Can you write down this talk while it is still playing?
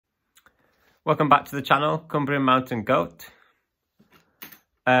Welcome back to the channel, Cumbrian Mountain Goat.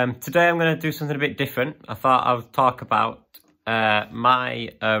 Today I'm going to do something a bit different. I thought I would talk about my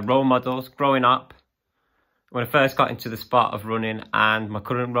role models growing up, when I first got into the sport of running, and my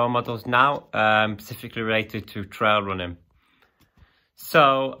current role models now, specifically related to trail running.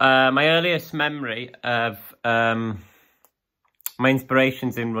 So my earliest memory of my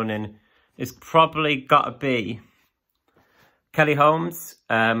inspirations in running is probably got to be Kelly Holmes.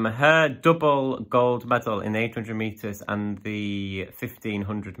 Her double gold medal in the 800 metres and the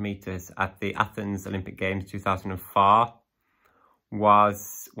 1500 metres at the Athens Olympic Games 2004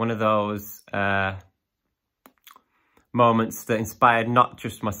 was one of those moments that inspired not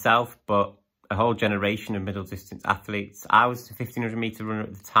just myself, but a whole generation of middle distance athletes. I was a 1500 metre runner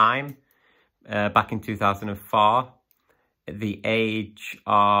at the time, back in 2004. At the age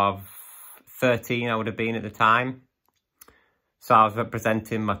of 13, I would have been at the time. So I was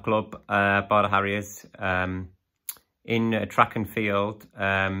representing my club, Border Harriers, in track and field,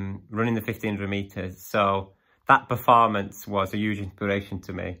 running the 1500 metres. So that performance was a huge inspiration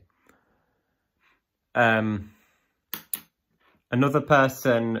to me. Another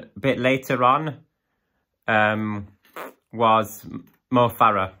person a bit later on was Mo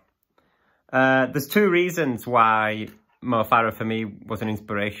Farah. There's two reasons why Mo Farah for me was an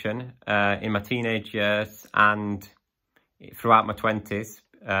inspiration in my teenage years and throughout my 20s.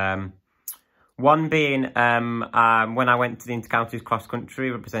 One being when I went to the Intercounties cross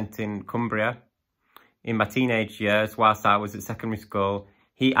country representing Cumbria in my teenage years whilst I was at secondary school.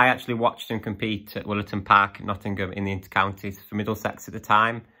 I actually watched him compete at Willerton Park, Nottingham, in the Intercounties for Middlesex at the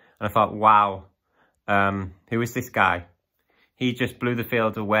time. And I thought, wow, who is this guy? He just blew the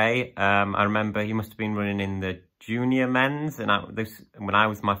field away. I remember he must have been running in the junior men's, and when I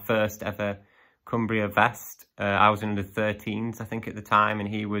was my first ever Cumbria vest. I was under 13s, I think, at the time, and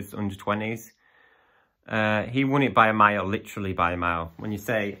he was under 20s. He won it by a mile, literally by a mile. When you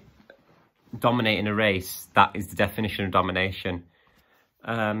say dominating a race, that is the definition of domination.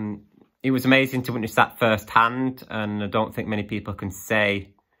 It was amazing to witness that firsthand, and I don't think many people can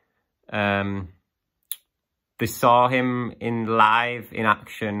say they saw him live in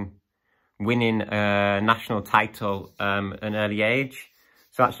action, winning a national title at an early age.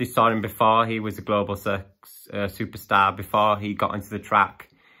 So I actually saw him before he was a global superstar, before he got into the track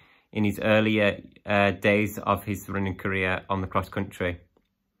in his earlier days of his running career on the cross country.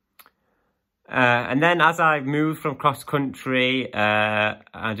 And then as I moved from cross country,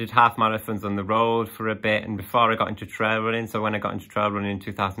 I did half marathons on the road for a bit, and before I got into trail running, so when I got into trail running in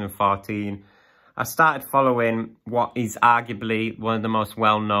 2014, I started following what is arguably one of the most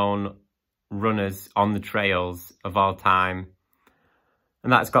well-known runners on the trails of all time.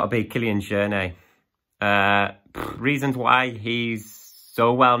 And that's got to be Kilian Jornet. Reasons why he's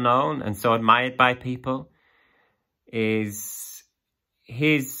so well known and so admired by people is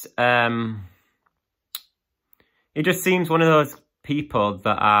his... He just seems one of those people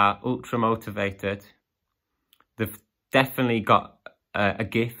that are ultra motivated. They've definitely got a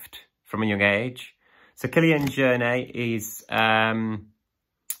gift from a young age. So Kilian Jornet is a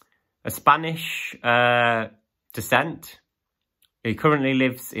Spanish descent. He currently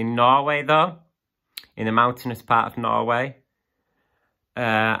lives in Norway, though, in the mountainous part of Norway.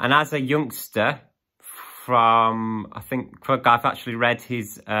 And as a youngster, I've actually read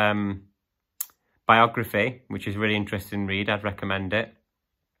his biography, which is a really interesting read. I'd recommend it.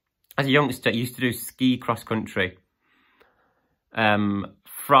 As a youngster, he used to do ski cross country. According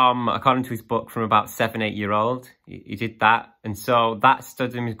to his book, from about 7-8 year old, he did that. And so that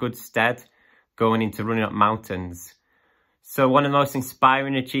stood him in good stead going into running up mountains. So one of the most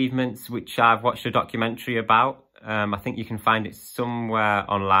inspiring achievements, which I've watched a documentary about, I think you can find it somewhere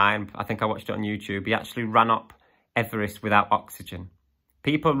online. I think I watched it on YouTube. He actually ran up Everest without oxygen.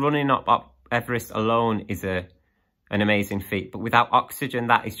 People running up Everest alone is an amazing feat, but without oxygen,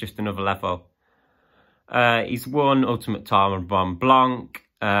 that is just another level. He's won Ultimate Tour Mont Blanc.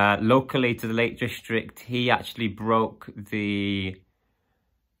 Locally to the Lake District, he actually broke the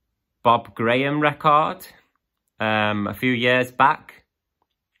Bob Graham record a few years back.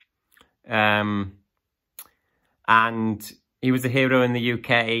 And he was a hero in the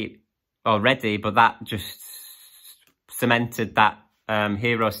UK already, but that just cemented that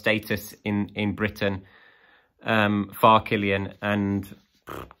hero status in Britain for Kilian, and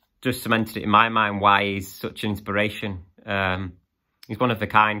just cemented it in my mind why he's such an inspiration. He's one of a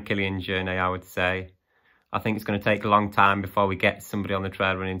kind, Kilian Jornet, I would say. I think it's going to take a long time before we get somebody on the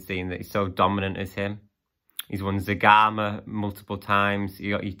trail running scene that is so dominant as him. He's won Zagama multiple times.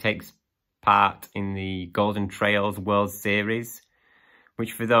 He takes part in the Golden Trails World Series,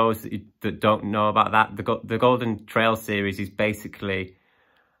 which for those that don't know about that, the Golden Trail series is basically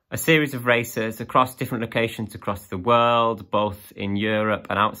a series of races across different locations across the world, both in Europe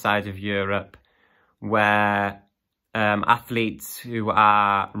and outside of Europe, where athletes who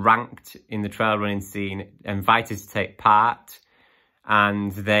are ranked in the trail running scene invited to take part,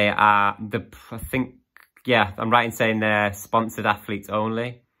 and they are I'm right in saying they're sponsored athletes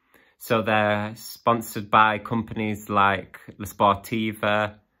only. So they're sponsored by companies like La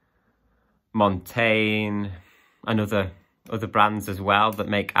Sportiva, Montaigne, and other brands as well that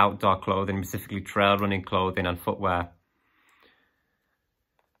make outdoor clothing, specifically trail running clothing and footwear.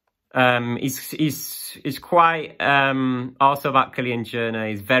 He's quite also about Kilian Jornet.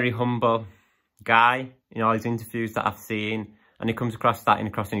 He's a very humble guy in all his interviews that I've seen, and he comes across that in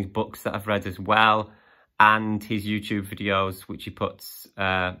his books that I've read as well, and his YouTube videos which he puts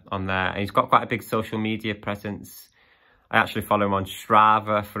on there. And he's got quite a big social media presence. I actually follow him on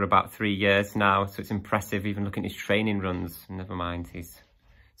Strava for about 3 years now, so it's impressive even looking at his training runs. Never mind,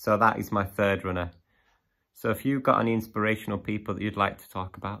 so that is my third runner. So if you've got any inspirational people that you'd like to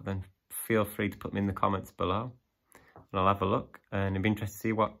talk about, then feel free to put them in the comments below, and I'll have a look, and it'd be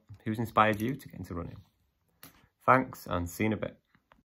interesting to see who's inspired you to get into running. Thanks, and see you in a bit.